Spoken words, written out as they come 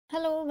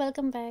Hello,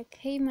 welcome back.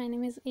 Hey, my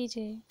name is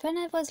AJ. When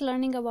I was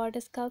learning about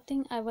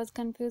sculpting, I was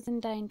confused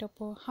in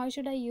Dyntopo. How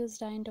should I use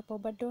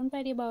Dyntopo? But don't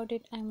worry about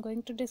it, I'm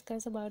going to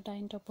discuss about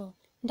Dyntopo.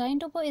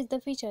 Dyntopo is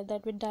the feature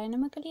that will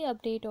dynamically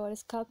update or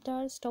sculpt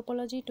our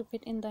topology to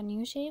fit in the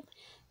new shape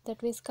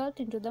that we sculpt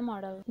into the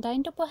model.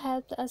 Dyntopo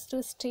helps us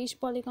to stage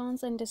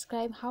polygons and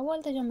describe how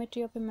all the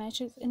geometry of a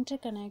mesh is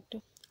interconnect.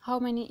 How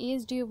many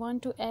edges do you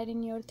want to add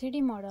in your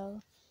 3D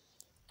model?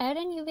 Add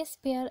an UV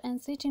sphere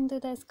and switch into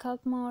the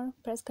sculpt mode.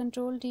 Press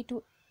Ctrl D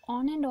to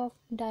on and off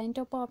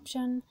Dyntopo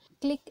option.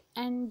 Click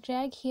and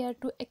drag here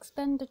to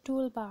expand the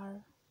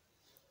toolbar.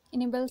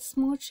 Enable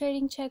smooth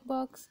shading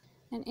checkbox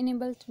and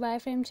enable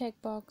wireframe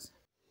checkbox.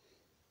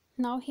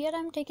 Now here I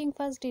am taking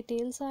first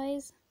detail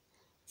size,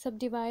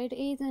 subdivide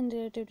edge and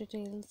relative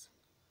details.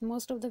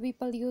 Most of the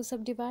people use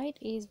subdivide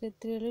edge with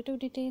relative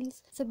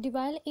details.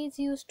 Subdivide edge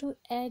used to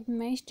add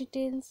mesh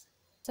details.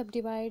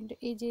 Subdivide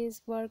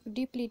edges work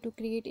deeply to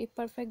create a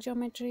perfect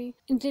geometry.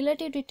 In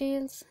relative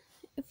details,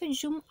 if you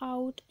zoom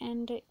out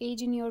and the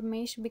edge in your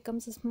mesh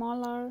becomes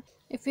smaller,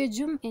 if you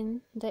zoom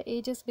in, the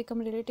edges become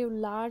relatively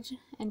large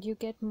and you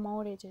get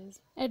more edges.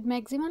 Add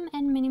maximum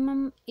and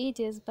minimum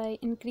edges by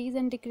increase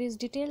and decrease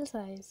detail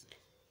size.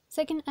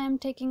 Second, I am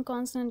taking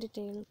constant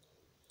detail,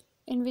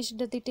 in which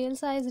the detail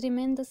size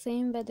remain the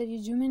same whether you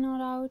zoom in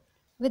or out.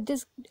 With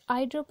this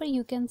eyedropper,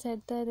 you can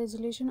set the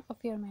resolution of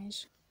your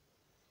mesh.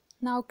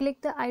 Now click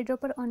the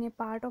eyedropper on a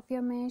part of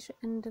your mesh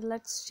and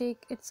let's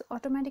check it's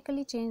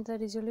automatically changed the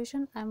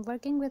resolution. I am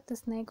working with the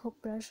snake hook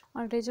brush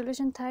on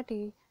resolution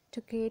 30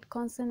 to create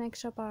constant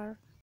extra power.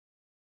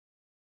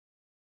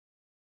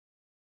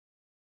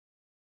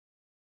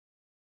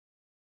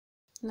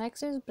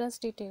 Next is brush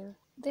detail.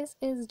 This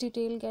is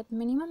detail get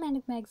minimum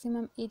and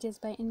maximum edges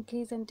by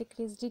increase and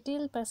decrease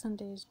detail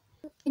percentage.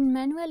 In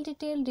manual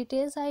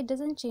detail size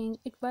doesn't change.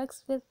 It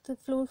works with the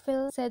fluid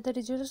fill. Set the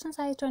resolution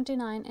size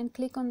 29 and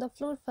click on the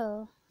fluid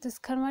fill. This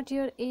convert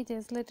your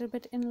edges little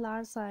bit in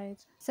large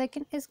size.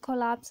 Second is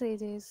collapse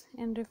edges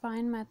in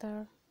refine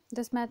method.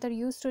 This method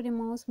used to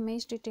remove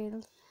mesh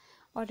details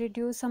or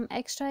reduce some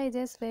extra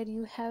edges where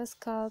you have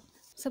sculpt.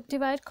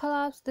 Subdivide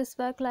collapse. This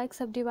work like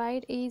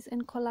subdivide edge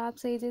and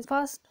collapse edges.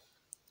 First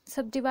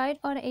subdivide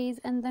or edge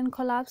and then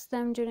collapse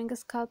them during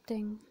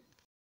sculpting.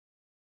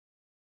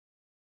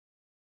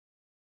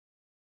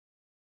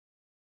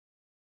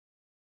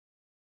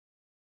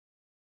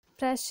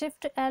 Press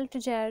Shift L to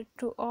Z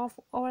to off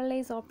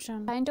overlays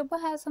option.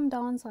 Dyntopo has some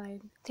downside.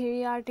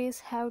 3D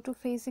artists have to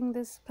facing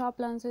these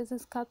problems with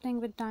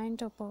sculpting with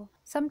Dyntopo.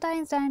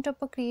 Sometimes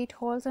Dyntopo create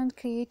holes and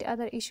create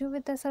other issue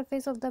with the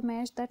surface of the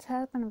mesh. That's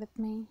happened with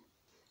me.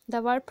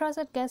 The work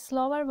process gets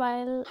slower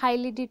while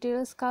highly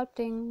detailed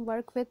sculpting.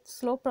 Work with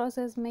slow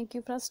process make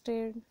you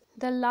frustrated.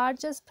 The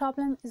largest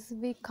problem is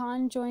we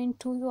can't join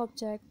two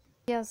objects.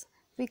 Yes,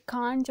 we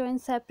can't join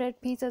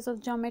separate pieces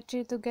of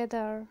geometry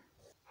together.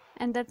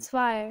 And that's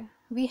why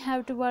we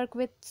have to work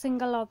with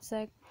single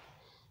object.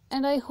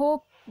 And I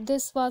hope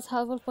this was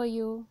helpful for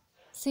you.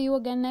 See you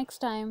again next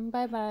time.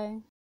 Bye bye.